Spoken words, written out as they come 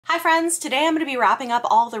Hi friends, today I'm going to be wrapping up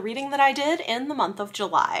all the reading that I did in the month of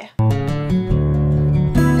July.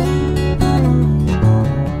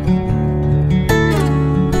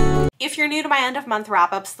 If you're new to my end of month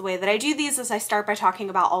wrap-ups, the way that I do these is I start by talking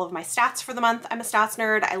about all of my stats for the month. I'm a stats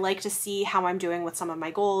nerd. I like to see how I'm doing with some of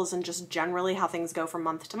my goals and just generally how things go from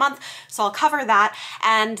month to month. So I'll cover that,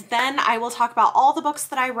 and then I will talk about all the books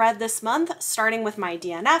that I read this month, starting with my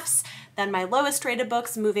DNFs, then my lowest rated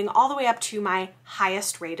books, moving all the way up to my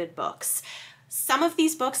highest rated books. Some of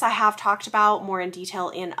these books I have talked about more in detail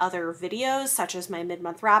in other videos, such as my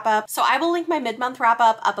mid-month wrap-up. So I will link my mid-month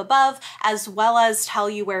wrap-up up above, as well as tell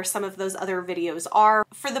you where some of those other videos are.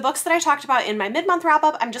 For the books that I talked about in my mid-month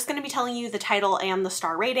wrap-up, I'm just going to be telling you the title and the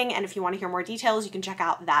star rating, and if you want to hear more details, you can check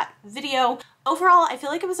out that video. Overall, I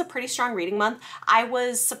feel like it was a pretty strong reading month. I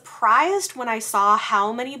was surprised when I saw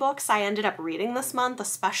how many books I ended up reading this month,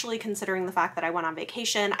 especially considering the fact that I went on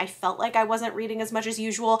vacation. I felt like I wasn't reading as much as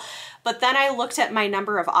usual, but then I looked at my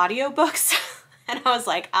number of audiobooks and I was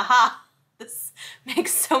like, aha, this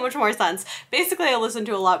makes so much more sense. Basically, I listened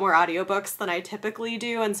to a lot more audiobooks than I typically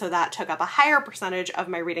do, and so that took up a higher percentage of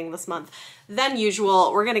my reading this month than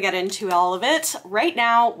usual. We're gonna get into all of it right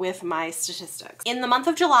now with my statistics. In the month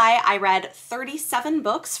of July, I read 37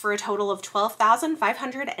 books for a total of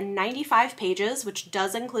 12,595 pages, which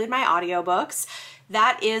does include my audiobooks.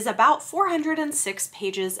 That is about 406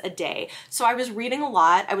 pages a day. So I was reading a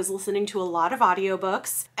lot. I was listening to a lot of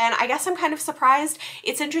audiobooks, and I guess I'm kind of surprised.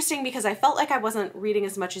 It's interesting because I felt like I wasn't reading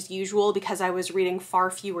as much as usual because I was reading far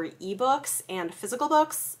fewer ebooks and physical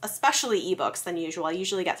books, especially ebooks, than usual. I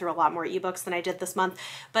usually get through a lot more ebooks than I did this month,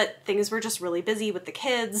 but things were just really busy with the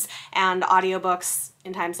kids, and audiobooks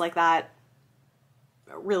in times like that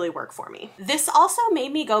really work for me. This also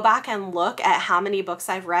made me go back and look at how many books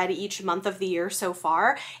I've read each month of the year so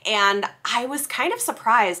far, and I was kind of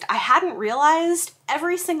surprised. I hadn't realized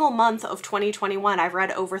every single month of 2021 I've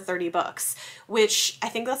read over 30 books, which I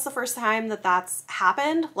think that's the first time that that's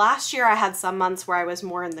happened. Last year I had some months where I was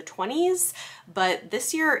more in the 20s, but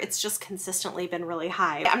this year it's just consistently been really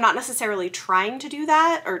high. I'm not necessarily trying to do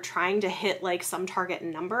that or trying to hit like some target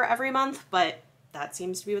number every month, but that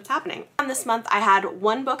seems to be what's happening. This month I had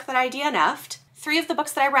one book that I DNF'd. 3 of the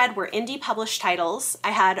books that I read were indie published titles. I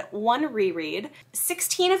had 1 reread.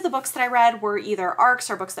 16 of the books that I read were either ARCs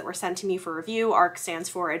or books that were sent to me for review. ARC stands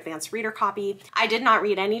for Advanced Reader Copy. I did not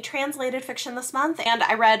read any translated fiction this month, and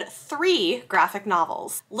I read 3 graphic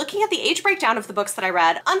novels. Looking at the age breakdown of the books that I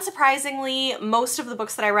read, unsurprisingly, most of the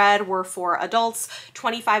books that I read were for adults.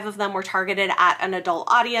 25 of them were targeted at an adult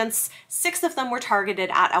audience, 6 of them were targeted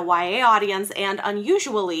at a YA audience, and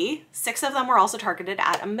unusually, 6 of them were also targeted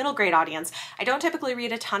at a middle grade audience. I don't typically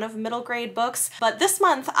read a ton of middle grade books, but this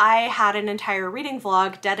month I had an entire reading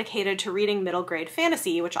vlog dedicated to reading middle grade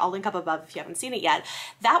fantasy, which I'll link up above if you haven't seen it yet.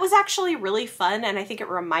 That was actually really fun, and I think it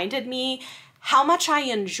reminded me how much I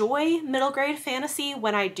enjoy middle grade fantasy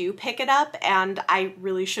when I do pick it up, and I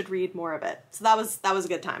really should read more of it. So that was a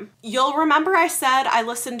good time. You'll remember I said I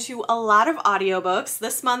listened to a lot of audiobooks.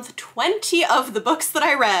 This month, 20 of the books that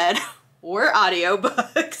I read were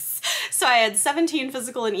audiobooks. So I had 17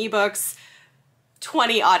 physical and ebooks,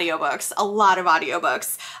 20 audiobooks, a lot of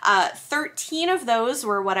audiobooks. 13 of those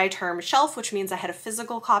were what I term shelf, which means I had a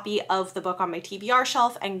physical copy of the book on my TBR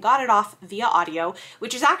shelf and got it off via audio,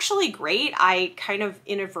 which is actually great. I kind of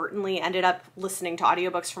inadvertently ended up listening to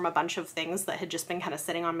audiobooks from a bunch of things that had just been kind of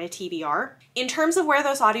sitting on my TBR. In terms of where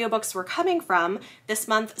those audiobooks were coming from, this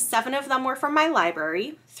month, 7 of them were from my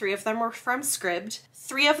library, 3 of them were from Scribd,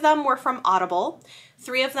 3 of them were from Audible,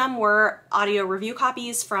 3 of them were audio review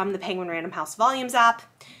copies from the Penguin Random House Volumes app.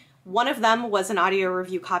 1 of them was an audio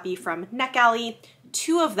review copy from NetGalley.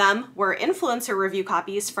 2 of them were influencer review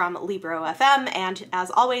copies from Libro FM, and as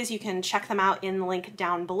always, you can check them out in the link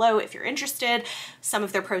down below if you're interested. Some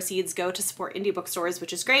of their proceeds go to support indie bookstores,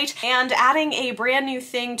 which is great. And adding a brand new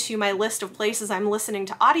thing to my list of places I'm listening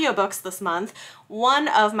to audiobooks this month, one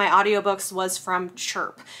of my audiobooks was from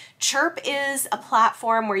Chirp. Chirp is a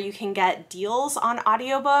platform where you can get deals on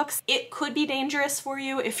audiobooks. It could be dangerous for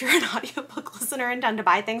you if you're an audiobook listener and tend to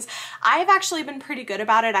buy things. I've actually been pretty good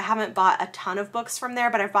about it. I haven't bought a ton of books from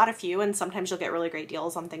there, but I've bought a few, and sometimes you'll get really great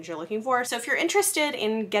deals on things you're looking for. So if you're interested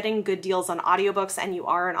in getting good deals on audiobooks and you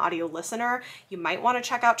are an audio listener, you might want to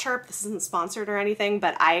check out Chirp. This isn't sponsored or anything,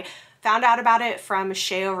 but I found out about it from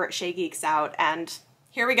Shay over at Shay Geeks Out, and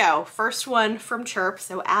here we go. First one from Chirp,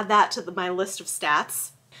 so add that to my list of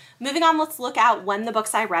stats. Moving on, let's look at when the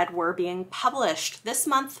books I read were being published. This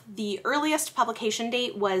month, the earliest publication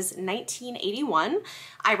date was 1981.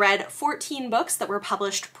 I read 14 books that were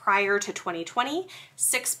published prior to 2020,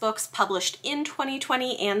 6 books published in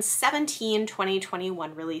 2020, and 17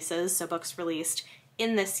 2021 releases, so books released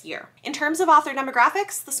in this year. In terms of author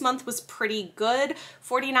demographics, this month was pretty good.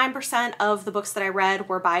 49% of the books that I read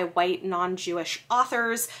were by white, non-Jewish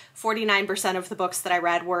authors. 49% of the books that I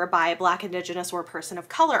read were by Black, Indigenous, or person of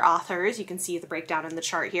color authors. You can see the breakdown in the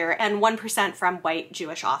chart here, and 1% from white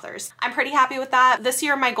Jewish authors. I'm pretty happy with that. This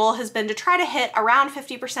year, my goal has been to try to hit around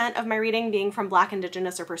 50% of my reading being from Black,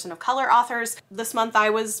 Indigenous, or person of color authors. This month, I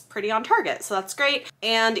was pretty on target, so that's great.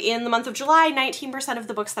 And in the month of July, 19% of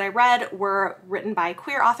the books that I read were written by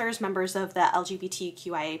queer authors, members of the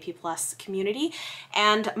LGBTQIA+ community,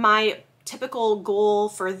 and my typical goal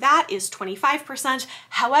for that is 25%.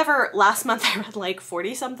 However, last month I read like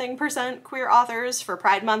 40-something% queer authors for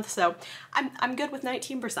Pride Month, so I'm good with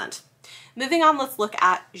 19%. Moving on, let's look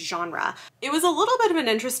at genre. It was a little bit of an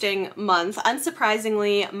interesting month.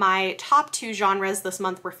 Unsurprisingly, my top 2 genres this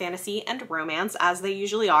month were fantasy and romance, as they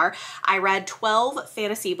usually are. I read 12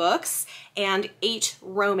 fantasy books and 8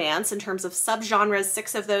 romance. In terms of subgenres,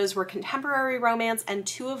 6 of those were contemporary romance and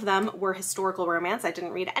 2 of them were historical romance. I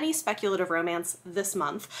didn't read any speculative romance this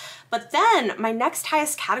month. But then my next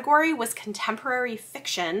highest category was contemporary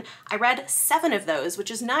fiction. I read 7 of those, which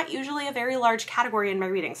is not usually a very large category in my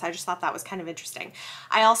reading, so I just thought that was kind of interesting.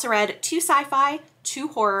 I also read 2 sci-fi, 2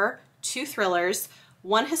 horror, 2 thrillers,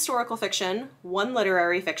 1 historical fiction, 1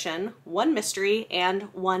 literary fiction, 1 mystery, and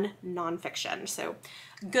 1 nonfiction. So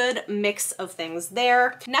good mix of things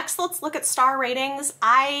there. Next, let's look at star ratings.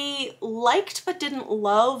 I liked but didn't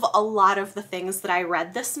love a lot of the things that I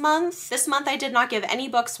read this month. This month I did not give any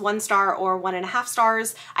books 1 star or 1.5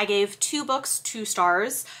 stars. I gave 2 books 2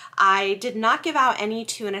 stars. I did not give out any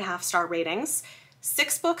 2.5 star ratings.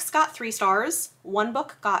 6 books got 3 stars, 1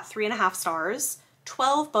 book got 3.5 stars,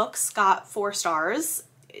 12 books got 4 stars.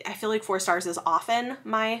 I feel like 4 stars is often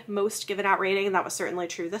my most given out rating, and that was certainly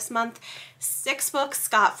true this month. 6 books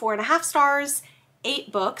got 4.5 stars,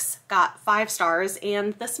 8 books got 5 stars,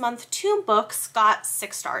 and this month 2 books got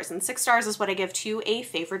 6 stars, and 6 stars is what I give to a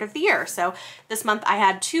favorite of the year. So this month I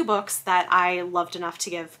had 2 books that I loved enough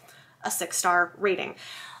to give a 6-star rating.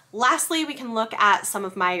 Lastly, we can look at some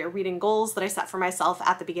of my reading goals that I set for myself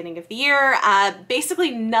at the beginning of the year.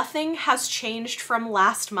 Basically, nothing has changed from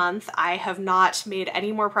last month. I have not made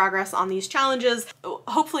any more progress on these challenges.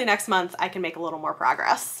 Hopefully next month I can make a little more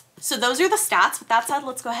progress. So those are the stats. With that said,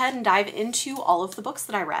 let's go ahead and dive into all of the books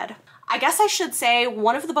that I read. I guess I should say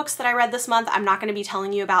one of the books that I read this month I'm not going to be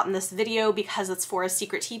telling you about in this video because it's for a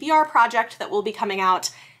secret TBR project that will be coming out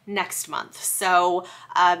next month. So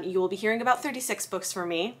you will be hearing about 36 books from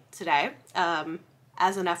me today,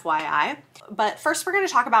 as an FYI. But first we're going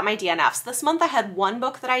to talk about my DNFs. This month I had 1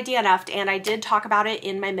 book that I DNF'd, and I did talk about it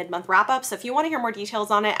in my mid-month wrap-up, so if you want to hear more details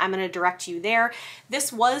on it, I'm going to direct you there.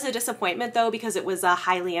 This was a disappointment though, because it was a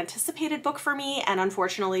highly anticipated book for me, and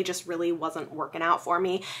unfortunately just really wasn't working out for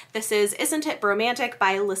me. This is Isn't It Bromantic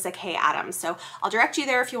by Alyssa K. Adams. So I'll direct you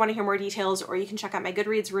there if you want to hear more details, or you can check out my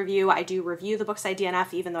Goodreads review. I do review the books I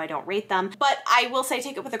DNF even though I don't rate them, but I will say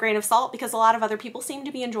take it with a grain of salt because a lot of other people seem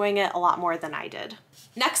to be enjoying it a lot more than I did.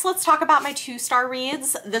 Next, let's talk about my 2-star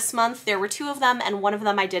reads. This month there were 2 of them, and 1 of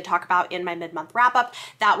them I did talk about in my mid-month wrap-up.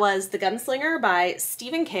 That was The Gunslinger by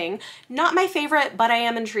Stephen King. Not my favorite, but I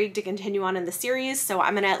am intrigued to continue on in the series, so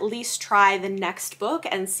I'm gonna at least try the next book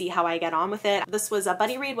and see how I get on with it. This was a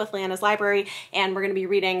buddy read with Lana's Library, and we're gonna be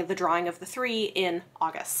reading The Drawing of the Three in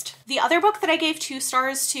August. The other book that I gave 2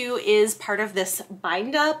 stars to is part of this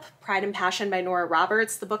bind-up, Pride and Passion by Nora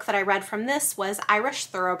Roberts. The book that I read from this was Irish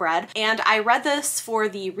Thoroughbred, and I read this for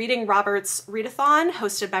the Reading Roberts readathon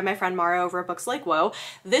hosted by my friend Mara over at Books Like Whoa.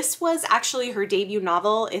 This was actually her debut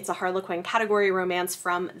novel. It's a Harlequin category romance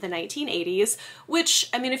from the 1980s, which,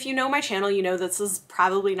 I mean, if you know my channel, you know this is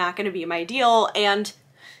probably not going to be my deal, and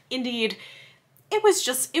indeed, it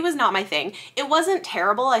was not my thing. It wasn't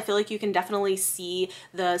terrible. I feel like you can definitely see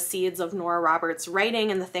the seeds of Nora Roberts'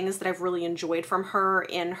 writing and the things that I've really enjoyed from her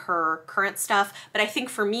in her current stuff. But I think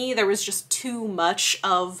for me, there was just too much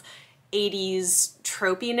of 80s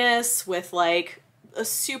tropiness with like a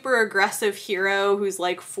super aggressive hero who's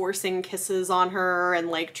like forcing kisses on her and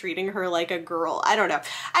like treating her like a girl. I don't know.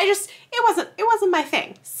 It wasn't my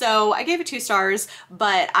thing. So I gave it 2 stars,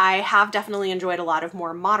 but I have definitely enjoyed a lot of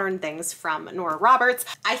more modern things from Nora Roberts.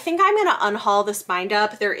 I think I'm gonna unhaul this bind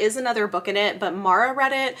up. There is another book in it, but Mara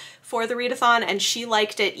read it for the readathon and she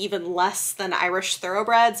liked it even less than Irish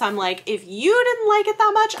Thoroughbred. So I'm like, if you didn't like it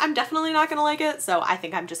that much, I'm definitely not gonna like it. So I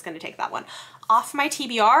think I'm just gonna take that one off my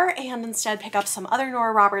TBR and instead pick up some other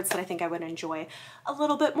Nora Roberts that I think I would enjoy a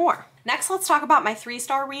little bit more. Next, let's talk about my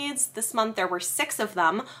 3-star reads. This month there were 6 of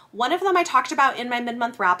them. One of them I talked about in my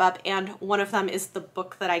mid-month wrap-up, and one of them is the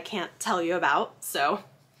book that I can't tell you about, so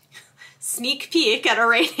sneak peek at a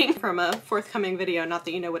rating from a forthcoming video, not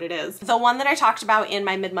that you know what it is. The one that I talked about in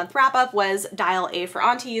my mid-month wrap-up was Dial A for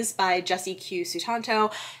Aunties by Jessie Q.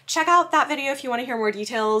 Sutanto. Check out that video if you want to hear more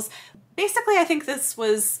details. Basically, I think this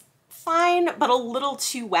was fine, but a little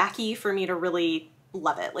too wacky for me to really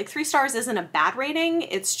love it. Like 3 stars isn't a bad rating,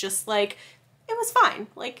 it's just like, it was fine.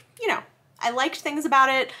 Like, you know, I liked things about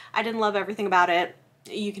it, I didn't love everything about it.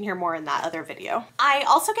 You can hear more in that other video. I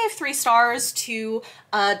also gave 3 stars to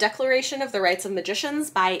Declaration of the Rights of Magicians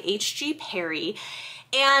by H.G. Perry.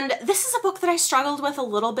 And this is a book that I struggled with a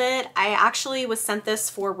little bit. I actually was sent this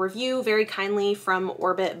for review very kindly from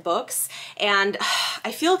Orbit Books, and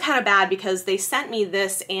I feel kind of bad because they sent me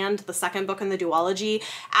this and the second book in the duology.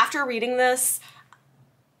 After reading this,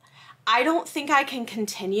 I don't think I can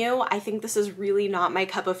continue. I think this is really not my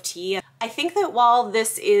cup of tea. I think that while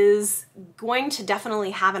this is going to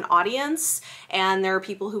definitely have an audience and there are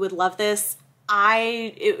people who would love this,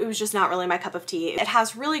 it was just not really my cup of tea. It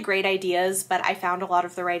has really great ideas, but I found a lot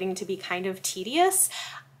of the writing to be kind of tedious.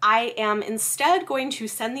 I am instead going to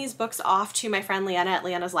send these books off to my friend Leanna at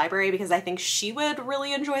Leanna's Library because I think she would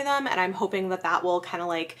really enjoy them, and I'm hoping that that will kind of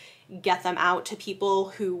like get them out to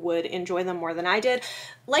people who would enjoy them more than I did.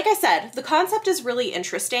 Like I said, the concept is really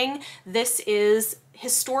interesting. This is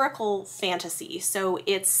historical fantasy, so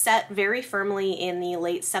it's set very firmly in the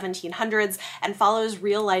late 1700s and follows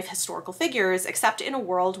real-life historical figures, except in a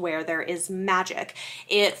world where there is magic.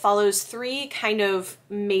 It follows 3 kind of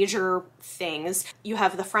major things. You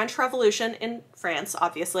have the French Revolution in France,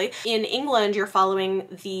 obviously. In England, you're following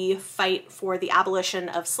the fight for the abolition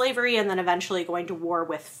of slavery and then eventually going to war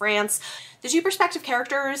with France. The 2 perspective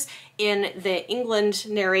characters in the England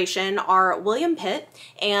narration are William Pitt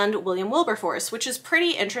and William Wilberforce, which is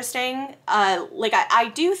pretty interesting.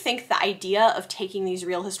 I do think the idea of taking these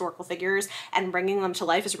real historical figures and bringing them to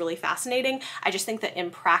life is really fascinating. I just think that in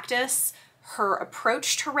practice, her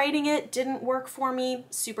approach to writing it didn't work for me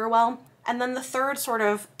super well. And then the third sort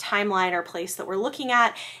of timeline or place that we're looking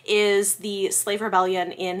at is the slave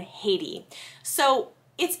rebellion in Haiti. So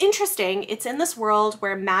it's interesting. It's in this world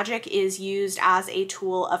where magic is used as a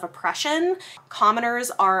tool of oppression.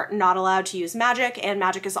 Commoners are not allowed to use magic, and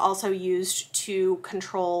magic is also used to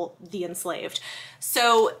control the enslaved.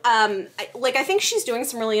 So, I think she's doing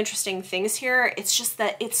some really interesting things here. It's just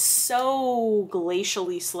that it's so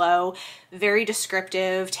glacially slow, very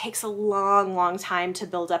descriptive, takes a long, long time to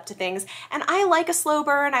build up to things. And I like a slow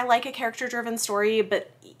burn, I like a character-driven story,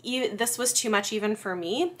 but this was too much even for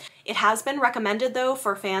me. It has been recommended though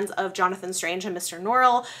for fans of Jonathan Strange and Mr.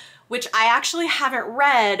 Norrell, which I actually haven't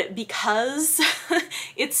read because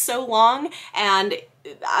it's so long, and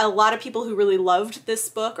a lot of people who really loved this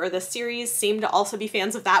book or this series seem to also be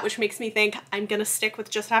fans of that, which makes me think I'm gonna stick with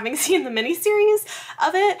just having seen the miniseries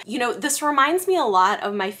of it. You know, this reminds me a lot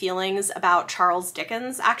of my feelings about Charles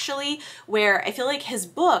Dickens, actually, where I feel like his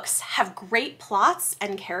books have great plots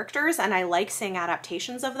and characters, and I like seeing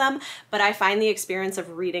adaptations of them, but I find the experience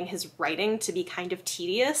of reading his writing to be kind of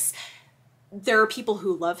tedious. There are people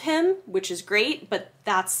who love him, which is great, but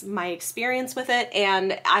that's my experience with it,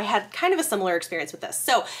 and I had kind of a similar experience with this.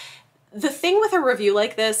 So the thing with a review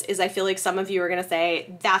like this is I feel like some of you are gonna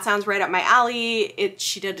say, that sounds right up my alley.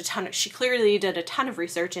 She clearly did a ton of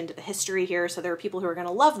research into the history here, so there are people who are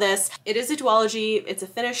gonna love this. It is a duology, it's a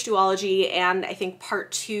finished duology, and I think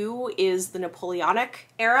part 2 is the Napoleonic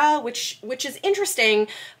era, which is interesting,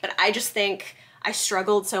 but I just think I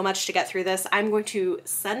struggled so much to get through this. I'm going to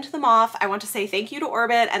send them off. I want to say thank you to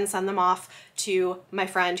Orbit and send them off to my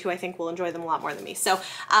friend who I think will enjoy them a lot more than me. So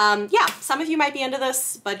yeah, some of you might be into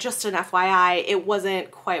this, but just an FYI, it wasn't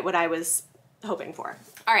quite what I was hoping for.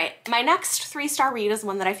 All right, my next 3-star read is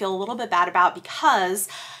one that I feel a little bit bad about because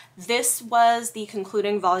this was the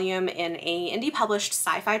concluding volume in a indie published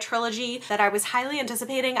sci-fi trilogy that I was highly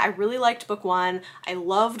anticipating. I really liked book 1, I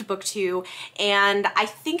loved book 2, and I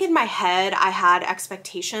think in my head I had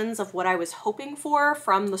expectations of what I was hoping for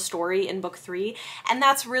from the story in book 3, and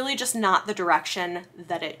that's really just not the direction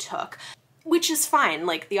that it took. Which is fine,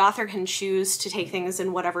 like the author can choose to take things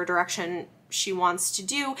in whatever direction she wants to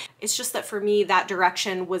do. It's just that for me that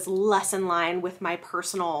direction was less in line with my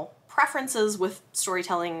personal preferences with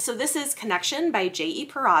storytelling. So this is Connection by J.E.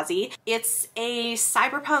 Perazzi. It's a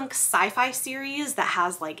cyberpunk sci-fi series that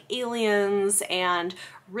has like aliens and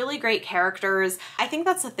really great characters. I think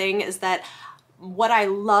that's the thing, is that What I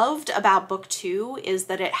loved about book 2 is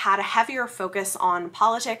that it had a heavier focus on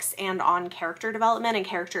politics and on character development and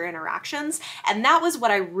character interactions, and that was what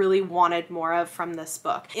I really wanted more of from this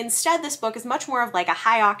book. Instead, this book is much more of like a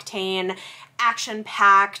high-octane,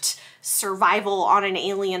 action-packed, survival on an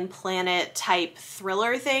alien planet type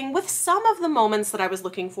thriller thing, with some of the moments that I was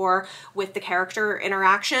looking for with the character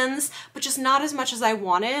interactions, but just not as much as I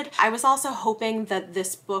wanted. I was also hoping that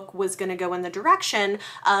this book was going to go in the direction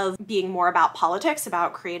of being more about politics,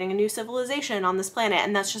 about creating a new civilization on this planet,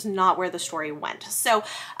 and that's just not where the story went. So,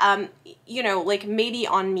 you know, like, maybe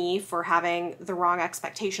on me for having the wrong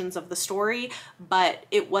expectations of the story, but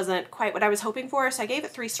it wasn't quite what I was hoping for, so I gave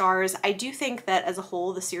it 3 stars. I do think that as a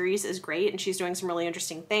whole, the series is great and she's doing some really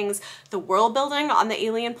interesting things. The world building on the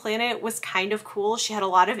alien planet was kind of cool. She had a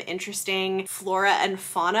lot of interesting flora and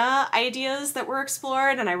fauna ideas that were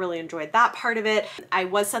explored, and I really enjoyed that part of it. I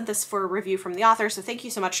was sent this for a review from the author, so thank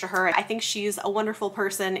you so much to her. I think she's a wonderful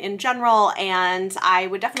person in general, and I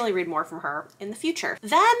would definitely read more from her in the future.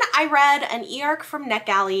 Then I read an e-arc from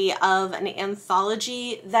NetGalley of an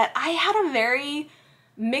anthology that I had a very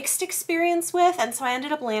mixed experience with, and so I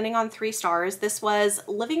ended up landing on 3 stars. This was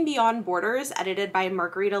Living Beyond Borders, edited by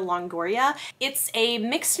Margarita Longoria. It's a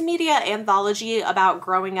mixed media anthology about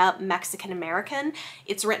growing up Mexican American.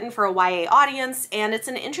 It's written for a YA audience, and it's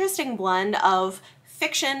an interesting blend of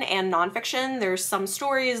fiction and nonfiction. There's some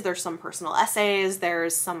stories, there's some personal essays,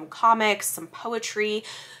 there's some comics, some poetry.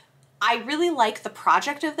 I really like the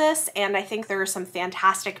project of this, and I think there are some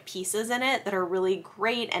fantastic pieces in it that are really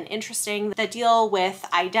great and interesting that deal with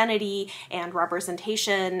identity and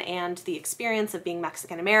representation and the experience of being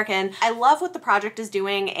Mexican American. I love what the project is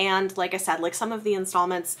doing, and like I said, like, some of the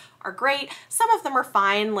installments are great. Some of them are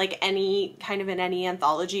fine, like any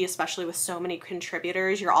anthology, especially with so many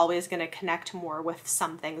contributors. You're always going to connect more with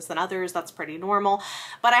some things than others. That's pretty normal.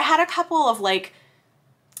 But I had a couple of like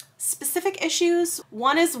specific issues.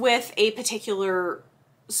 One is with a particular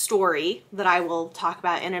story that I will talk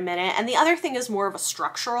about in a minute, and the other thing is more of a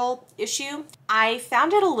structural issue. I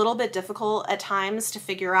found it a little bit difficult at times to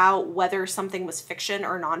figure out whether something was fiction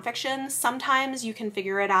or nonfiction. Sometimes you can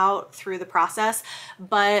figure it out through the process,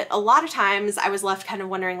 but a lot of times I was left kind of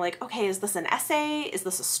wondering, like, okay, is this an essay? Is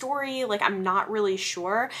this a story? Like, I'm not really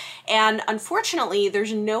sure. And unfortunately,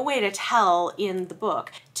 there's no way to tell in the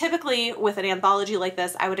book. Typically, with an anthology like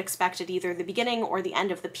this, I would expect at either the beginning or the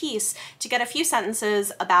end of the piece to get a few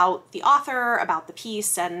sentences about the author, about the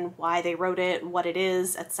piece, and why they wrote it, what it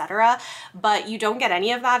is, etc. But you don't get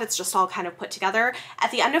any of that. It's just all kind of put together.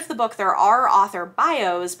 At the end of the book, there are author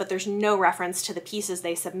bios, but there's no reference to the pieces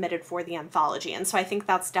they submitted for the anthology. And so I think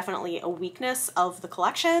that's definitely a weakness of the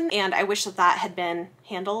collection, and I wish that that had been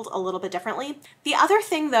handled a little bit differently. The other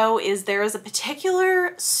thing, though, is there is a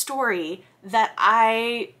particular story that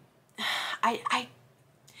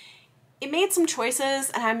it made some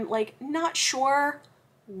choices, and I'm like not sure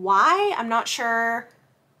why. I'm not sure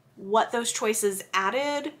what those choices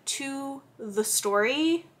added to the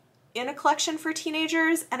story in a collection for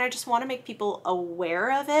teenagers, and I just want to make people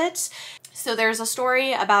aware of it. So there's a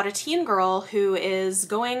story about a teen girl who is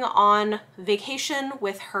going on vacation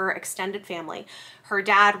with her extended family. Her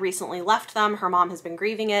dad recently left them, her mom has been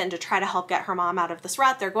grieving it, and to try to help get her mom out of this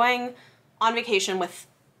rut, they're going on vacation with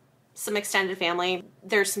some extended family.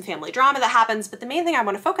 There's some family drama that happens, but the main thing I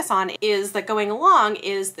want to focus on is that going along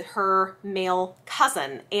is her male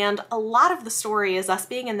cousin. And a lot of the story is us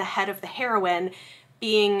being in the head of the heroine,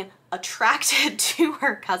 being attracted to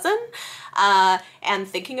her cousin and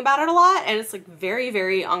thinking about it a lot. And it's like very,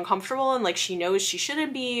 very uncomfortable, and like she knows she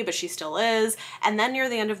shouldn't be, but she still is. And then near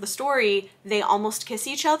the end of the story, they almost kiss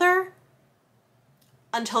each other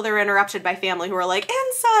until they're interrupted by family who are like,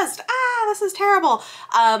 incest, ah, this is terrible.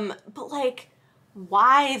 But like,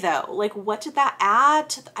 why though? Like, what did that add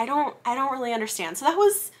to I don't really understand. So that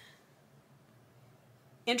was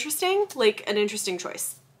interesting, like an interesting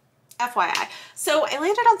choice. FYI. So I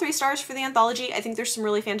landed on 3 stars for the anthology. I think there's some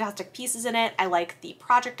really fantastic pieces in it. I like the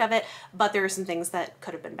project of it, but there are some things that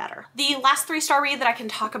could have been better. The last 3-star read that I can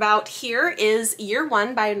talk about here is Year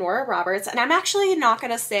One by Nora Roberts, and I'm actually not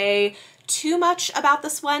gonna say too much about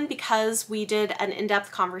this one because we did an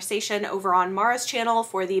in-depth conversation over on Mara's channel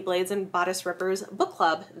for the Blades and Bodice Rippers book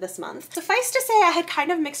club this month. Suffice to say, I had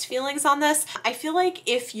kind of mixed feelings on this. I feel like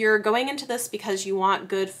if you're going into this because you want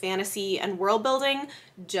good fantasy and world building,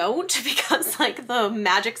 don't, because like the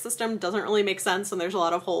magic system doesn't really make sense and there's a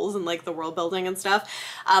lot of holes in like the world building and stuff.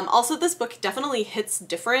 Also, this book definitely hits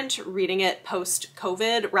different reading it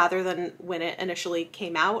post-COVID rather than when it initially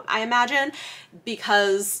came out, I imagine,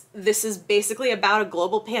 because this is basically about a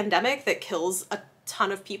global pandemic that kills a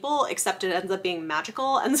ton of people, except it ends up being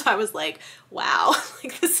magical. And so I was like, wow,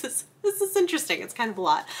 like this is interesting. It's kind of a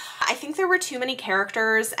lot. I think there were too many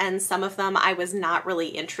characters and some of them I was not really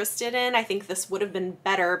interested in. I think this would have been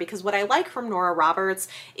better because what I like from Nora Roberts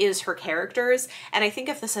is her characters. And I think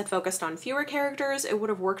if this had focused on fewer characters, it would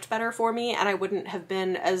have worked better for me and I wouldn't have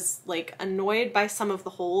been as like annoyed by some of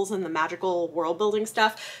the holes in the magical world building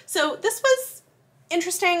stuff. So this was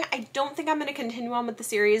interesting. I don't think I'm going to continue on with the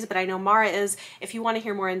series, but I know Mara is. If you want to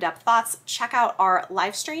hear more in-depth thoughts, check out our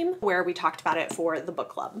live stream where we talked about it for the book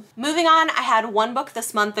club. Moving on, I had one book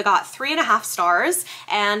this month that got 3.5 stars,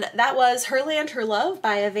 and that was Her Land, Her Love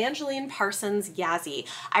by Evangeline Parsons Yazzie.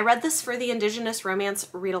 I read this for the Indigenous Romance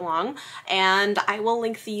read-along, and I will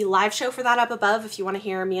link the live show for that up above if you want to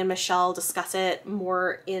hear me and Michelle discuss it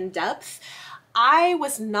more in depth. I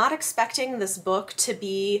was not expecting this book to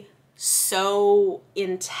be so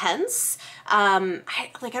intense. I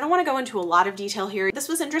don't want to go into a lot of detail here. This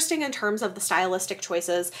was interesting in terms of the stylistic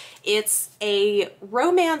choices. It's a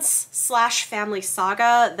romance slash family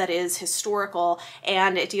saga that is historical,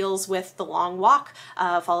 and it deals with the Long Walk,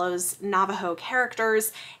 follows Navajo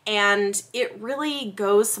characters, and it really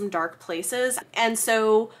goes some dark places. And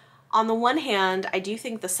so on the one hand, I do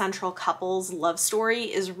think the central couple's love story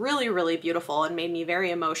is really, really beautiful and made me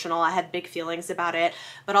very emotional. I had big feelings about it,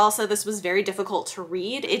 but also this was very difficult to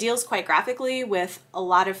read. It deals quite graphically with a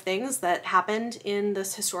lot of things that happened in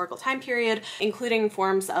this historical time period, including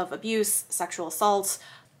forms of abuse, sexual assault,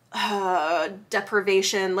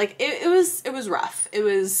 deprivation. Like it was rough. It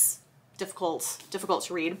was difficult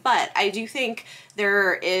to read, but I do think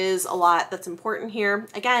there is a lot that's important here.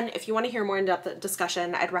 Again, if you want to hear more in-depth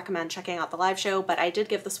discussion, I'd recommend checking out the live show, but I did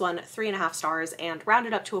give this one 3.5 stars and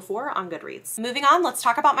rounded up to a 4 on Goodreads. Moving on, let's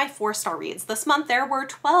talk about my 4-star reads. This month there were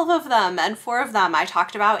 12 of them, and 4 of them I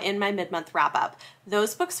talked about in my mid-month wrap-up.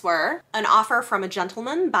 Those books were An Offer from a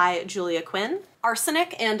Gentleman by Julia Quinn,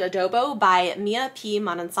 Arsenic and Adobo by Mia P.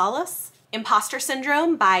 Manansalas, Imposter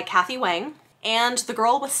Syndrome by Kathy Wang, and The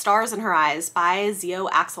Girl with Stars in Her Eyes by Zio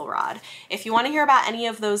Axelrod. If you want to hear about any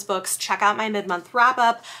of those books, check out my mid-month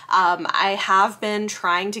wrap-up. I have been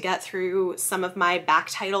trying to get through some of my back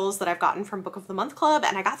titles that I've gotten from Book of the Month Club,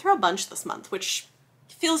 and I got through a bunch this month, which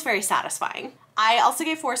feels very satisfying. I also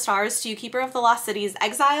gave 4 stars to Keeper of the Lost Cities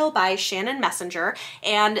Exile by Shannon Messenger,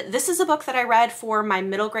 and this is a book that I read for my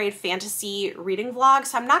middle grade fantasy reading vlog,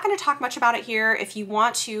 so I'm not going to talk much about it here. If you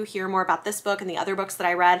want to hear more about this book and the other books that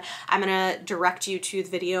I read, I'm going to direct you to the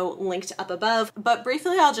video linked up above. But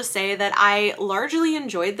briefly, I'll just say that I largely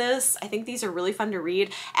enjoyed this. I think these are really fun to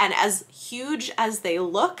read, and as huge as they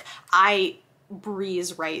look, I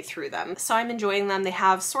breeze right through them. So I'm enjoying them. They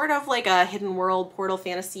have sort of like a hidden world portal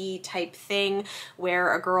fantasy type thing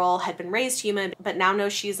where a girl had been raised human but now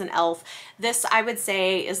knows she's an elf. This I would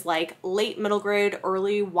say is like late middle grade,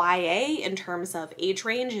 early YA in terms of age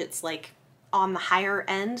range. It's like on the higher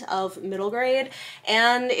end of middle grade,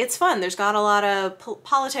 and it's fun. There's got a lot of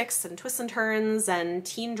politics and twists and turns and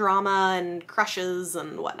teen drama and crushes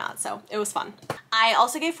and whatnot, so it was fun. I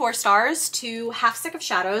also gave 4 stars to Half Sick of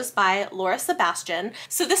Shadows by Laura Sebastian.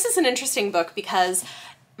 So this is an interesting book because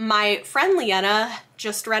my friend Leanna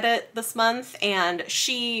just read it this month and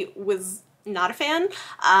she was not a fan,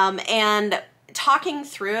 and talking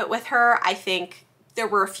through it with her, I think there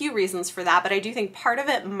were a few reasons for that, but I do think part of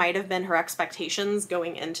it might have been her expectations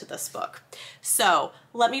going into this book. So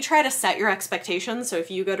let me try to set your expectations so if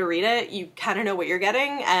you go to read it, you kind of know what you're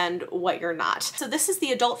getting and what you're not. So this is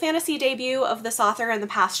the adult fantasy debut of this author. In the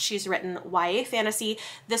past, she's written YA fantasy.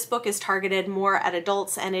 This book is targeted more at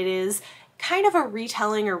adults, and it is kind of a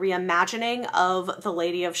retelling or reimagining of The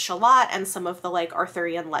Lady of Shalott and some of the like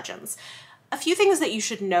Arthurian legends. A few things that you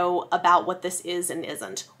should know about what this is and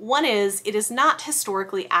isn't. One is, it is not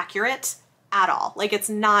historically accurate at all. Like, it's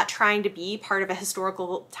not trying to be part of a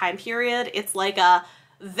historical time period. It's like a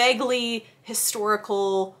vaguely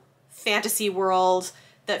historical fantasy world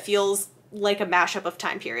that feels like a mashup of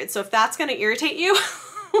time periods. So if that's gonna irritate you,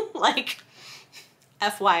 like,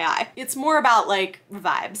 FYI. It's more about like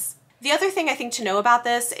vibes. The other thing I think to know about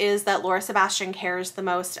this is that Laura Sebastian cares the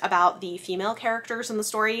most about the female characters in the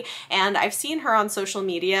story, and I've seen her on social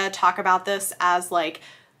media talk about this as like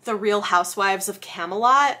the Real Housewives of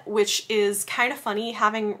Camelot, which is kind of funny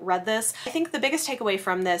having read this. I think the biggest takeaway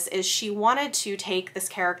from this is she wanted to take this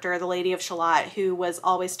character, the Lady of Shalott, who was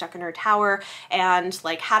always stuck in her tower and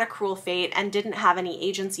like had a cruel fate and didn't have any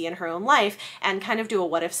agency in her own life, and kind of do a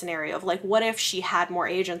what if scenario of like, what if she had more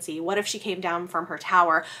agency? What if she came down from her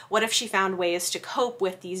tower? What if she found ways to cope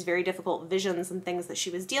with these very difficult visions and things that she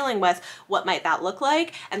was dealing with? What might that look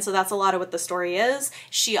like? And so that's a lot of what the story is.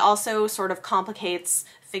 She also sort of complicates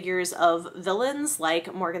figures of villains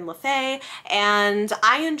like Morgan Le Fay, and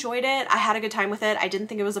I enjoyed it. I had a good time with it. I didn't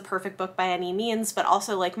think it was a perfect book by any means, but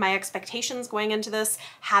also like my expectations going into this,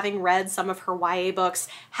 having read some of her YA books,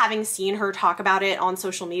 having seen her talk about it on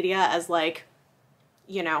social media as like,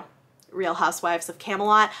 you know, Real Housewives of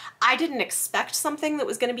Camelot, I didn't expect something that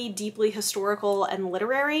was going to be deeply historical and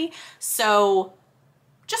literary, so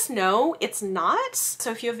just know it's not.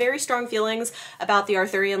 So if you have very strong feelings about the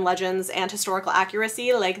Arthurian legends and historical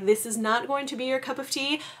accuracy, like this is not going to be your cup of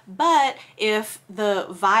tea, but if the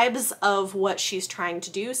vibes of what she's trying to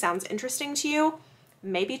do sounds interesting to you,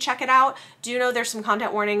 maybe check it out. Do know there's some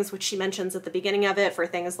content warnings, which she mentions at the beginning of it, for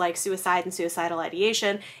things like suicide and suicidal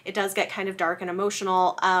ideation. It does get kind of dark and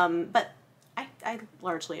emotional, but I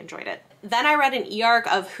largely enjoyed it. Then I read an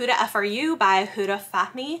e-arc of Who the F Are You by Huda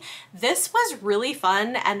Fahmy. This was really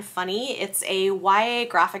fun and funny. It's a YA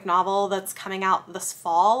graphic novel that's coming out this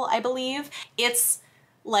fall, I believe. It's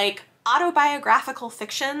like autobiographical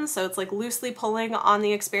fiction, so it's like loosely pulling on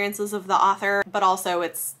the experiences of the author, but also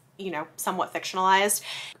it's, you know, somewhat fictionalized.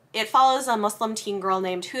 It follows a Muslim teen girl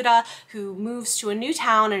named Huda who moves to a new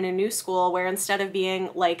town and a new school where instead of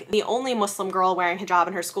being like the only Muslim girl wearing hijab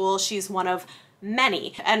in her school, she's one of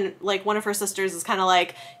many. And like one of her sisters is kind of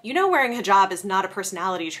like, you know, wearing hijab is not a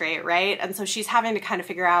personality trait, right? And so she's having to kind of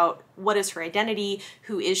figure out what is her identity,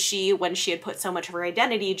 who is she, when she had put so much of her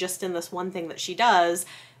identity just in this one thing that she does.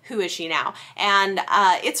 Who is she now? And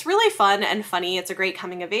it's really fun and funny. It's a great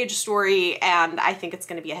coming of age story, and I think it's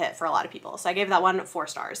going to be a hit for a lot of people. So I gave that one 4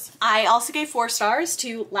 stars. I also gave 4 stars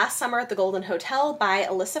to Last Summer at the Golden Hotel by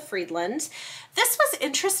Alyssa Friedland. This was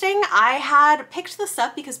interesting. I had picked this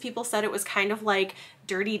up because people said it was kind of like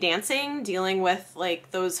Dirty Dancing, dealing with like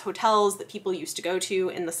those hotels that people used to go to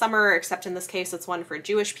in the summer, except in this case it's one for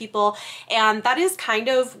Jewish people, and that is kind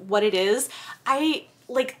of what it is.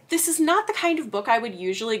 This is not the kind of book I would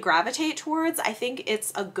usually gravitate towards. I think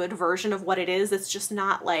it's a good version of what it is. It's just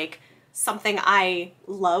not like something I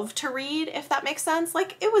love to read, if that makes sense.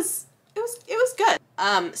 Like it was good.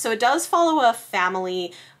 So it does follow a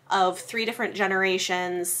family of 3 different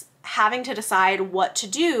generations having to decide what to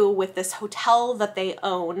do with this hotel that they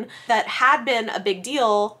own that had been a big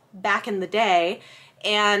deal back in the day,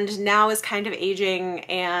 and now is kind of aging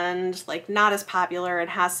and like not as popular and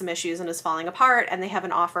has some issues and is falling apart, and they have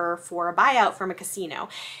an offer for a buyout from a casino.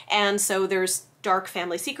 And so there's dark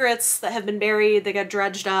family secrets that have been buried, they get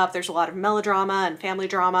dredged up, there's a lot of melodrama and family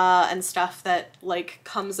drama and stuff that like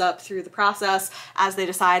comes up through the process as they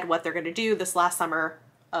decide what they're gonna do this last summer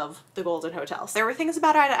of the Golden Hotels. There were things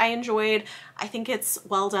about it I enjoyed. I think it's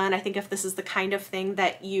well done. I think if this is the kind of thing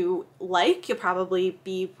that you like, you'll probably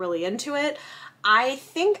be really into it. I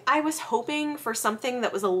think I was hoping for something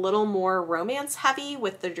that was a little more romance heavy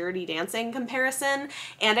with the Dirty Dancing comparison,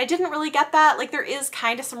 and I didn't really get that. Like there is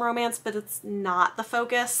kind of some romance, but it's not the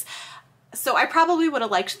focus. So I probably would have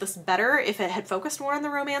liked this better if it had focused more on the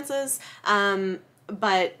romances.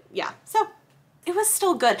 But yeah, so it was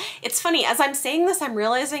still good. It's funny, as I'm saying this, I'm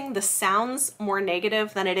realizing this sounds more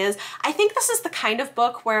negative than it is. I think this is the kind of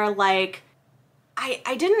book where like,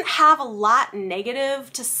 I didn't have a lot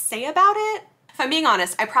negative to say about it. If I'm being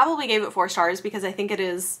honest, I probably gave it 4 stars because I think it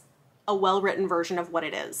is a well-written version of what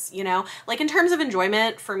it is, you know? Like in terms of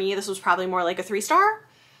enjoyment, for me, this was probably more like a 3-star,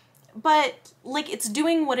 but like it's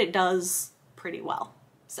doing what it does pretty well.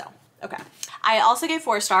 So, okay. I also gave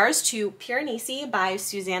 4 stars to Piranesi by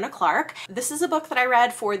Susanna Clark. This is a book that I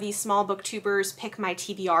read for the Small Booktubers Pick My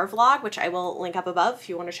TBR vlog, which I will link up above if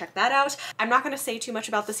you want to check that out. I'm not going to say too much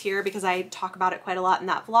about this here because I talk about it quite a lot in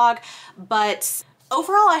that vlog, but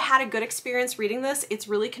overall, I had a good experience reading this. It's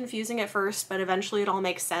really confusing at first, but eventually it all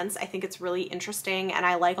makes sense. I think it's really interesting and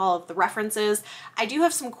I like all of the references. I do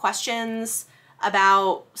have some questions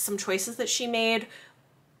about some choices that she made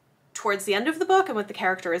towards the end of the book and with the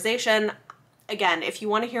characterization. Again, if you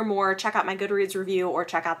want to hear more, check out my Goodreads review or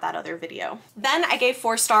check out that other video. Then I gave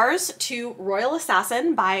 4 stars to Royal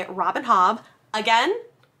Assassin by Robin Hobb. Again,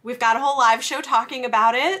 we've got a whole live show talking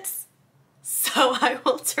about it, so I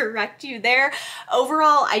will direct you there.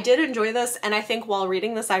 Overall, I did enjoy this, and I think while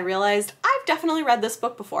reading this I realized I've definitely read this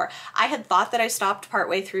book before. I had thought that I stopped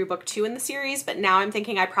partway through book 2 in the series, but now I'm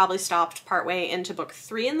thinking I probably stopped partway into book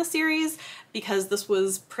 3 in the series because this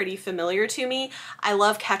was pretty familiar to me. I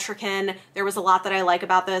love Kettricken. There was a lot that I like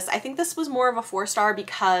about this. I think this was more of a 4-star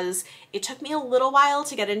because it took me a little while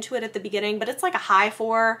to get into it at the beginning, but it's like a high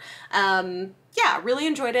 4. Yeah, really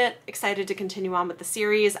enjoyed it. Excited to continue on with the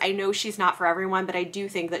series. I know she's not for everyone, but I do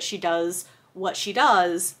think that she does what she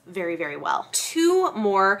does very, very well. Two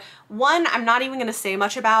more. One, I'm not even gonna say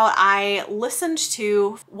much about. I listened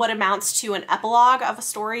to what amounts to an epilogue of a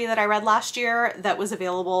story that I read last year that was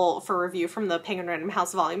available for review from the Penguin Random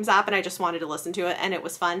House Volumes app, and I just wanted to listen to it, and it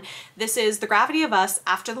was fun. This is The Gravity of Us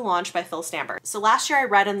After the Launch by Phil Stambert. So last year I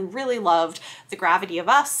read and really loved The Gravity of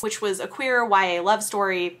Us, which was a queer YA love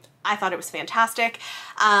story. I thought it was fantastic.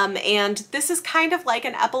 And this is kind of like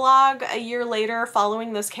an epilogue a year later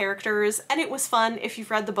following those characters, and it was fun. If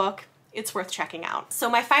you've read the book, it's worth checking out. So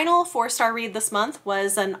my final 4-star read this month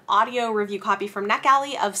was an audio review copy from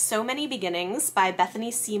NetGalley of So Many Beginnings by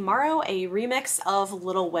Bethany C. Morrow, a remix of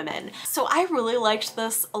Little Women. So I really liked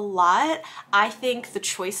this a lot. I think the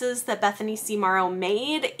choices that Bethany C. Morrow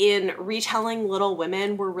made in retelling Little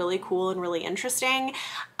Women were really cool and really interesting.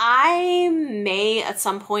 I may at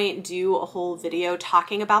some point do a whole video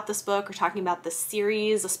talking about this book or talking about this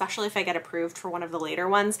series, especially if I get approved for one of the later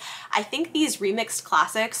ones. I think these remixed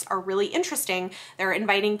classics are really interesting. They're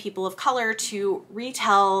inviting people of color to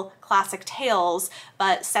retell classic tales,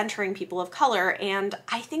 but centering people of color. And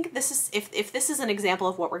I think this is, if this is an example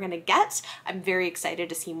of what we're gonna get, I'm very excited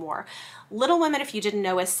to see more. Little Women, if you didn't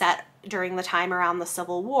know, is set during the time around the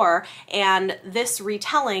Civil War, and this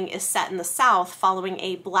retelling is set in the South following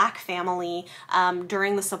a Black family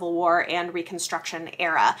during the Civil War and Reconstruction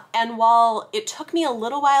era. And while it took me a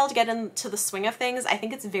little while to get into the swing of things, I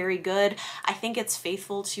think it's very good. I think it's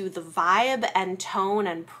faithful to the vibe and tone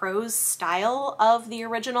and prose style of the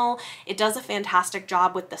original. It does a fantastic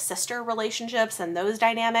job with the sister relationships and those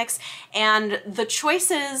dynamics, and the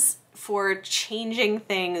choices for changing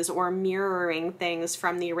things or mirroring things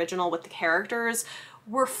from the original with the characters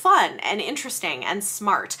were fun and interesting and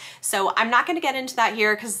smart. So I'm not going to get into that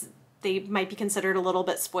here because they might be considered a little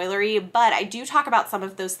bit spoilery, but I do talk about some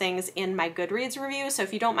of those things in my Goodreads review. So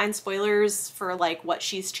if you don't mind spoilers for like what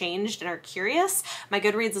she's changed and are curious, my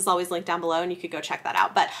Goodreads is always linked down below and you could go check that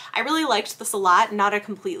out. But I really liked this a lot. Not a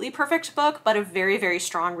completely perfect book, but a very, very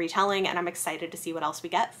strong retelling, and I'm excited to see what else we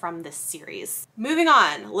get from this series. Moving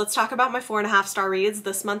on, let's talk about my 4.5-star reads.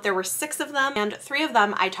 This month there were 6 of them, and 3 of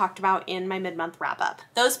them I talked about in my mid-month wrap-up.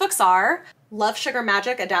 Those books are Love, Sugar,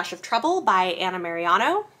 Magic, A Dash of Trouble by Anna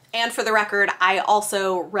Mariano. And for the record, I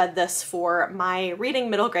also read this for my reading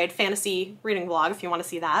middle grade fantasy reading vlog, if you want to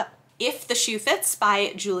see that. If the Shoe Fits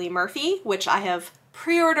by Julie Murphy, which I have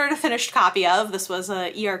pre-ordered a finished copy of. This was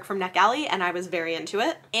a e-arc from NetGalley and I was very into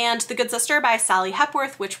it. And The Good Sister by Sally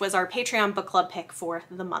Hepworth, which was our Patreon book club pick for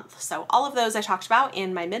the month. So all of those I talked about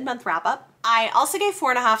in my mid-month wrap-up. I also gave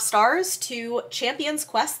 4.5 stars to Champion's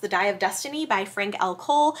Quest, The Die of Destiny by Frank L.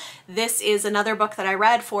 Cole. This is another book that I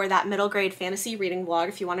read for that middle grade fantasy reading vlog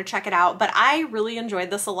if you want to check it out, but I really enjoyed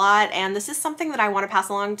this a lot, and this is something that I want to pass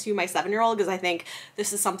along to my 7-year-old because I think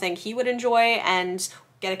this is something he would enjoy and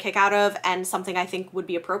get a kick out of, and something I think would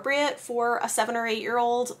be appropriate for a 7 or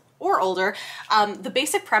 8-year-old or older. The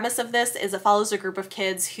basic premise of this is it follows a group of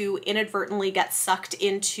kids who inadvertently get sucked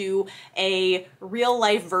into a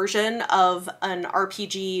real-life version of an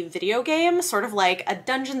RPG video game, sort of like a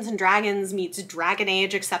Dungeons and Dragons meets Dragon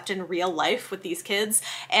Age, except in real life with these kids,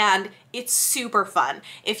 and it's super fun.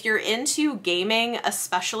 If you're into gaming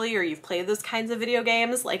especially, or you've played those kinds of video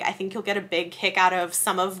games, like I think you'll get a big kick out of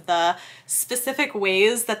some of the specific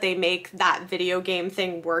ways that they make that video game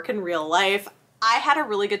thing work in real life. I had a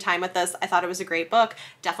really good time with this. I thought it was a great book.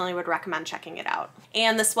 Definitely would recommend checking it out.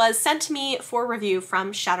 And this was sent to me for review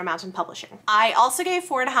from Shadow Mountain Publishing. I also gave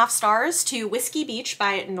 4.5 stars to Whiskey Beach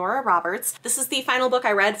by Nora Roberts. This is the final book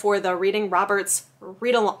I read for the Reading Roberts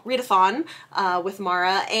readathon with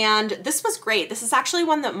Mara, and this was great. This is actually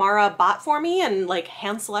one that Mara bought for me and like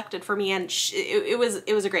hand selected for me, and it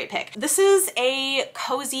was a great pick. This is a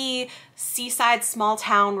cozy seaside small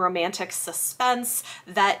town romantic suspense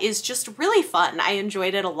that is just really fun. I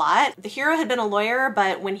enjoyed it a lot. The hero had been a lawyer,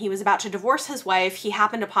 but when he was about to divorce his wife, he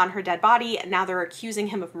happened upon her dead body, and now they're accusing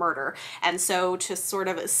him of murder. And so to sort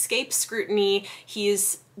of escape scrutiny,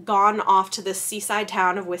 he's gone off to this seaside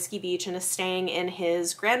town of Whiskey Beach and is staying in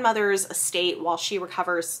his grandmother's estate while she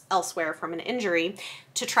recovers elsewhere from an injury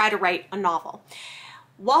to try to write a novel.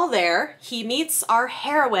 While there, he meets our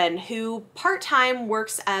heroine, who part-time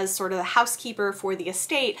works as sort of the housekeeper for the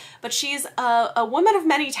estate, but she's a woman of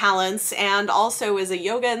many talents and also is a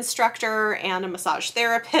yoga instructor and a massage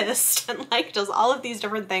therapist and like does all of these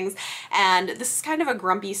different things. And this is kind of a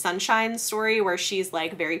grumpy sunshine story where she's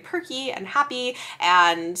like very perky and happy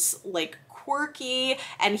and like quirky,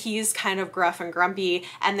 and he's kind of gruff and grumpy,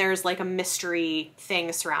 and there's like a mystery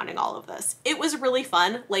thing surrounding all of this. It was really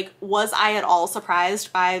fun. Like, was I at all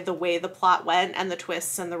surprised by the way the plot went and the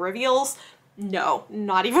twists and the reveals? No,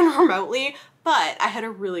 not even remotely, but I had a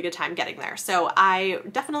really good time getting there. So I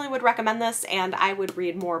definitely would recommend this, and I would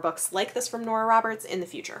read more books like this from Nora Roberts in the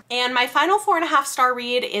future. And my final 4.5-star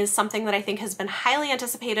read is something that I think has been highly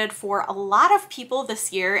anticipated for a lot of people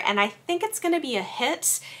this year, and I think it's gonna be a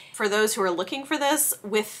hit for those who are looking for this,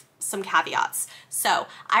 with some caveats. So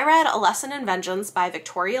I read A Lesson in Vengeance by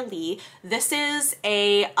Victoria Lee. This is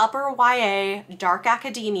a upper YA dark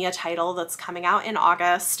academia title that's coming out in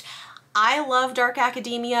August. I love dark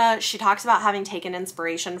academia. She talks about having taken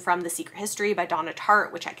inspiration from The Secret History by Donna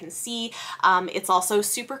Tartt, which I can see. It's also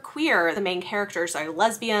super queer. The main characters are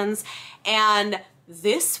lesbians, and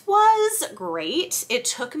this was great. It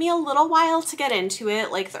took me a little while to get into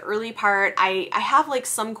it. Like the early part, I have like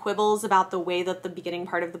some quibbles about the way that the beginning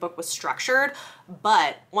part of the book was structured,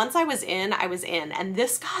 but once I was in, and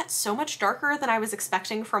this got so much darker than I was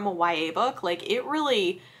expecting from a YA book. Like it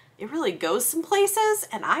really goes some places,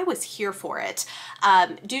 and I was here for it.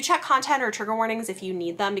 Do check content or trigger warnings if you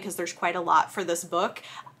need them, because there's quite a lot for this book.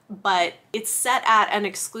 But it's set at an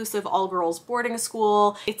exclusive all-girls boarding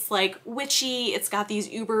school. It's like witchy. It's got these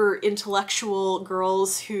uber intellectual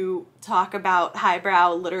girls who talk about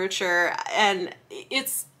highbrow literature, and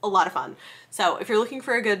it's a lot of fun. So if you're looking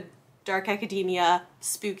for a good dark academia,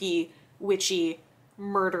 spooky, witchy,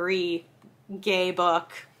 murdery, gay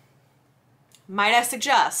book, might I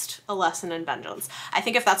suggest A Lesson in Vengeance. I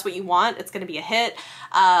think if that's what you want, it's gonna be a hit.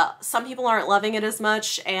 Some people aren't loving it as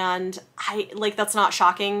much, and that's not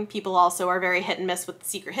shocking. People also are very hit and miss with The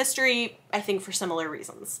Secret History, I think for similar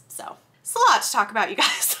reasons. So it's a lot to talk about, you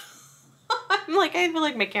guys. I feel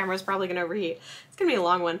like my camera's probably gonna overheat. It's gonna be a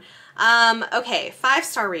long one. Okay,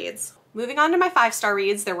 5-star reads. Moving on to my 5-star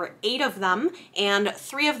reads, there were 8 of them, and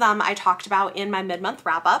 3 of them I talked about in my mid-month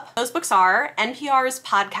wrap-up. Those books are NPR's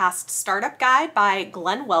podcast Startup Guide by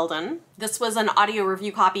Glenn Weldon. This was an audio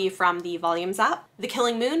review copy from the Volumes app. The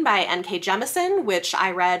Killing Moon by N.K. Jemisin, which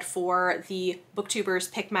I read for the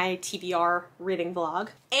BookTubers Pick My TBR reading vlog.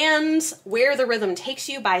 And Where the Rhythm Takes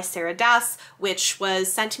You by Sarah Dass, which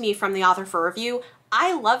was sent to me from the author for review.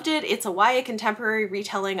 I loved it. It's a YA contemporary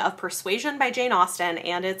retelling of Persuasion by Jane Austen,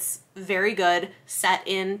 and it's very good, set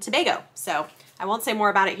in Tobago. So I won't say more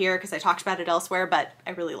about it here because I talked about it elsewhere, but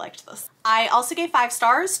I really liked this. I also gave 5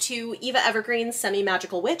 stars to Eva Evergreen's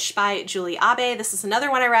Semi-Magical Witch by Julie Abe. This is another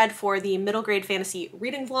one I read for the middle grade fantasy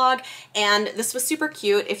reading vlog, and this was super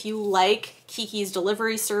cute. If you like Kiki's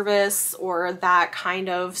Delivery Service or that kind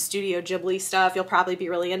of Studio Ghibli stuff, you'll probably be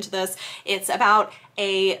really into this. It's about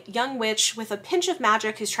a young witch with a pinch of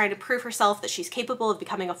magic who's trying to prove herself that she's capable of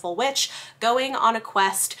becoming a full witch, going on a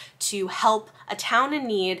quest to help a town in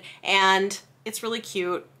need, and it's really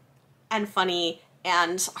cute and funny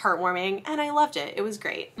and heartwarming, and I loved it. It was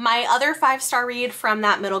great. My other 5-star read from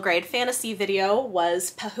that middle grade fantasy video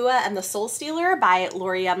was Pahua and the Soul Stealer by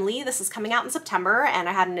Lori M. Lee. This is coming out in September, and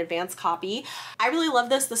I had an advance copy. I really love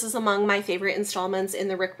this. This is among my favorite installments in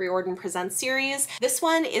the Rick Riordan Presents series. This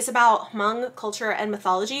one is about Hmong culture and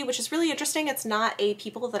mythology, which is really interesting. It's not a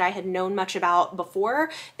people that I had known much about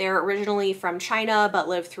before. They're originally from China, but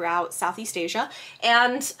live throughout Southeast Asia,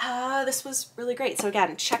 and this was really great. So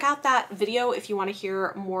again, check out that video if you want to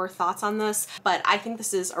hear more thoughts on this, but I think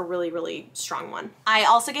this is a really, really strong one. I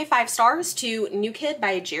also gave 5 stars to New Kid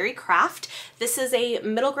by Jerry Craft. This is a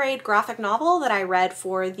middle grade graphic novel that I read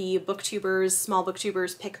for the Small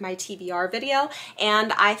Booktubers Pick My TBR video,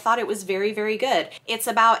 and I thought it was very, very good. It's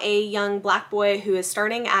about a young black boy who is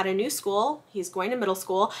starting at a new school. He's going to middle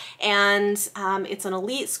school, and it's an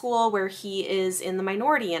elite school where he is in the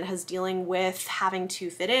minority and is dealing with having to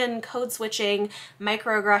fit in, code switching,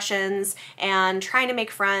 microaggressions, and trying to make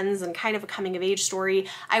friends, and kind of a coming of age story.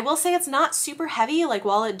 I will say it's not super heavy. Like,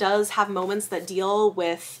 while it does have moments that deal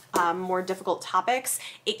with more difficult topics,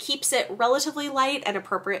 it keeps it relatively light and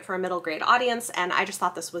appropriate for a middle grade audience, and I just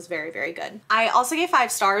thought this was very, very good. I also gave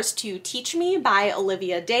 5 stars to Teach Me by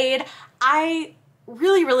Olivia Dade. I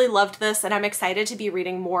really, really loved this, and I'm excited to be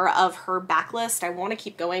reading more of her backlist. I want to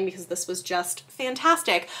keep going because this was just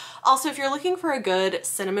fantastic. Also, if you're looking for a good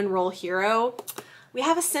cinnamon roll hero, we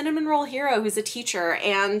have a cinnamon roll hero who's a teacher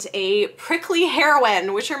and a prickly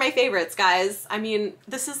heroine, which are my favorites, guys. I mean,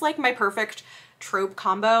 this is like my perfect trope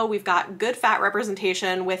combo. We've got good fat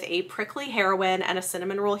representation with a prickly heroine and a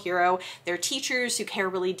cinnamon roll hero. They're teachers who care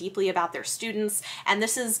really deeply about their students, and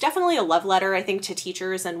this is definitely a love letter, I think, to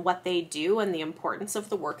teachers and what they do and the importance of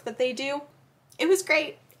the work that they do. It was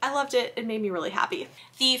great. I loved it. It made me really happy.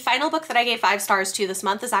 The final book that I gave 5 stars to this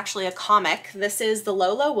month is actually a comic. This is The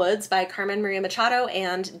Low Low Woods by Carmen Maria Machado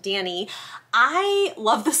and Danny. I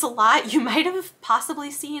love this a lot. You might have possibly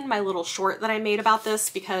seen my little short that I made about this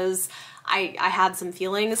because I had some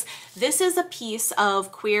feelings. This is a piece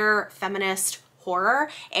of queer feminist horror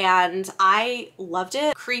and I loved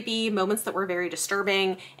it. Creepy moments that were very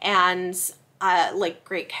disturbing and like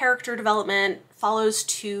great character development. Follows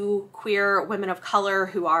 2 queer women of color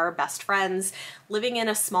who are best friends living in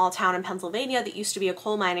a small town in Pennsylvania that used to be a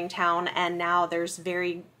coal mining town, and now there's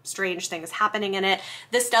very strange things happening in it.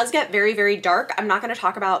 This does get very, very dark. I'm not going to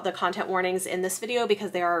talk about the content warnings in this video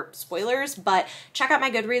because they are spoilers, but check out my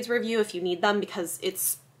Goodreads review if you need them because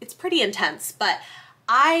it's pretty intense. But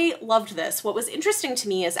I loved this. What was interesting to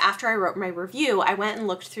me is after I wrote my review, I went and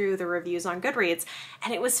looked through the reviews on Goodreads,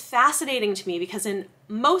 and it was fascinating to me because in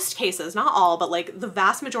most cases, not all, but like the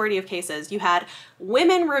vast majority of cases, you had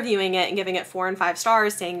women reviewing it and giving it 4 and 5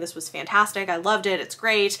 stars, saying this was fantastic, I loved it, it's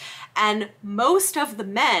great, and most of the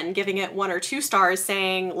men giving it 1 or 2 stars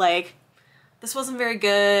saying like, this wasn't very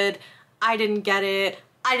good, I didn't get it,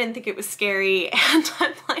 I didn't think it was scary, and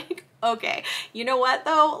I'm like, okay, you know what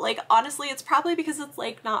though? Like honestly, it's probably because it's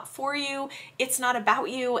like not for you, it's not about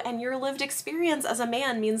you, and your lived experience as a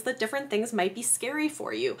man means that different things might be scary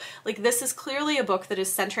for you. Like this is clearly a book that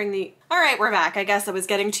is centering the... All right, we're back. I guess I was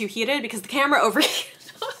getting too heated because the camera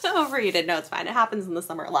overheated. No, it's fine. It happens in the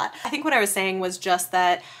summer a lot. I think what I was saying was just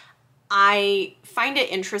that I find it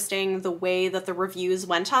interesting the way that the reviews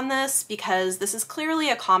went on this because this is clearly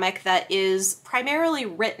a comic that is primarily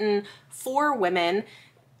written for women,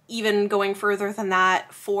 even going further than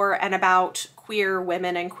that, for and about queer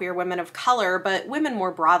women and queer women of color, but women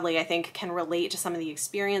more broadly, I think, can relate to some of the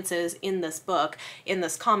experiences in this book, in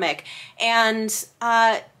this comic. And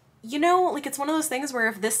you know, like it's one of those things where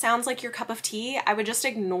if this sounds like your cup of tea, I would just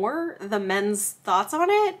ignore the men's thoughts on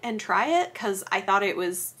it and try it because I thought it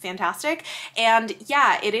was fantastic. And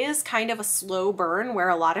yeah, it is kind of a slow burn where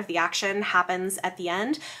a lot of the action happens at the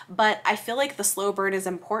end, but I feel like the slow burn is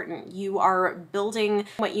important. You are building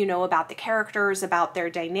what you know about the characters, about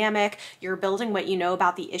their dynamic, you're building what you know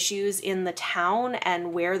about the issues in the town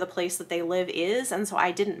and where the place that they live is, and so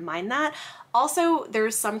I didn't mind that. Also,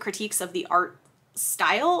 there's some critiques of the art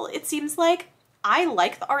style, it seems like. I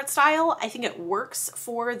like the art style. I think it works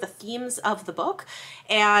for the themes of the book.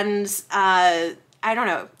 And I don't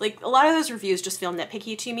know, like a lot of those reviews just feel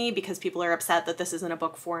nitpicky to me because people are upset that this isn't a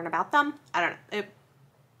book for and about them. I don't know.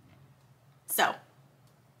 So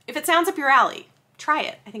if it sounds up your alley, try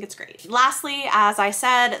it. I think it's great. Lastly, as I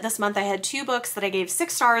said, this month I had 2 books that I gave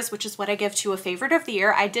 6 stars, which is what I give to a favorite of the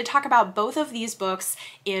year. I did talk about both of these books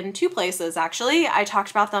in 2 places, actually. I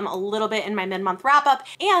talked about them a little bit in my mid-month wrap-up,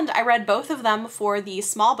 and I read both of them for the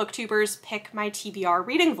Small Booktubers Pick My TBR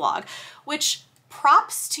reading vlog, which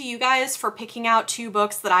props to you guys for picking out 2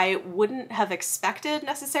 books that I wouldn't have expected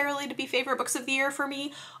necessarily to be favorite books of the year for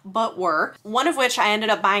me, but were. One of which I ended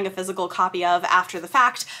up buying a physical copy of after the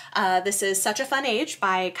fact. This is Such a Fun Age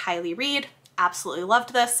by Kylie Reed. Absolutely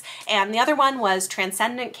loved this. And the other one was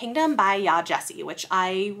Transcendent Kingdom by Ya Jessie, which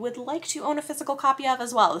I would like to own a physical copy of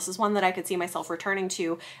as well. This is one that I could see myself returning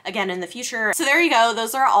to again in the future. So there you go.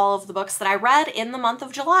 Those are all of the books that I read in the month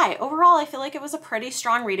of July. Overall, I feel like it was a pretty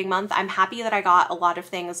strong reading month. I'm happy that I got a lot of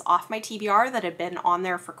things off my TBR that had been on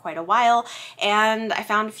there for quite a while, and I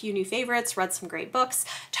found a few new favorites, read some great books.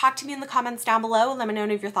 Talk to me in the comments down below. Let me know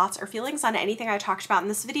any of your thoughts or feelings on anything I talked about in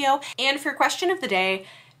this video. And for your question of the day,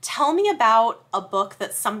 tell me about a book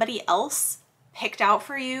that somebody else picked out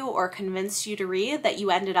for you or convinced you to read that you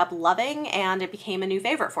ended up loving and it became a new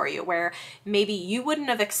favorite for you, where maybe you wouldn't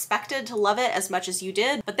have expected to love it as much as you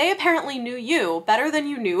did, but they apparently knew you better than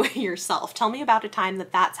you knew yourself. Tell me about a time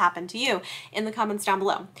that that's happened to you in the comments down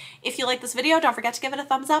below. If you like this video, don't forget to give it a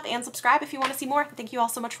thumbs up and subscribe if you want to see more. Thank you all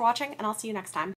so much for watching, and I'll see you next time.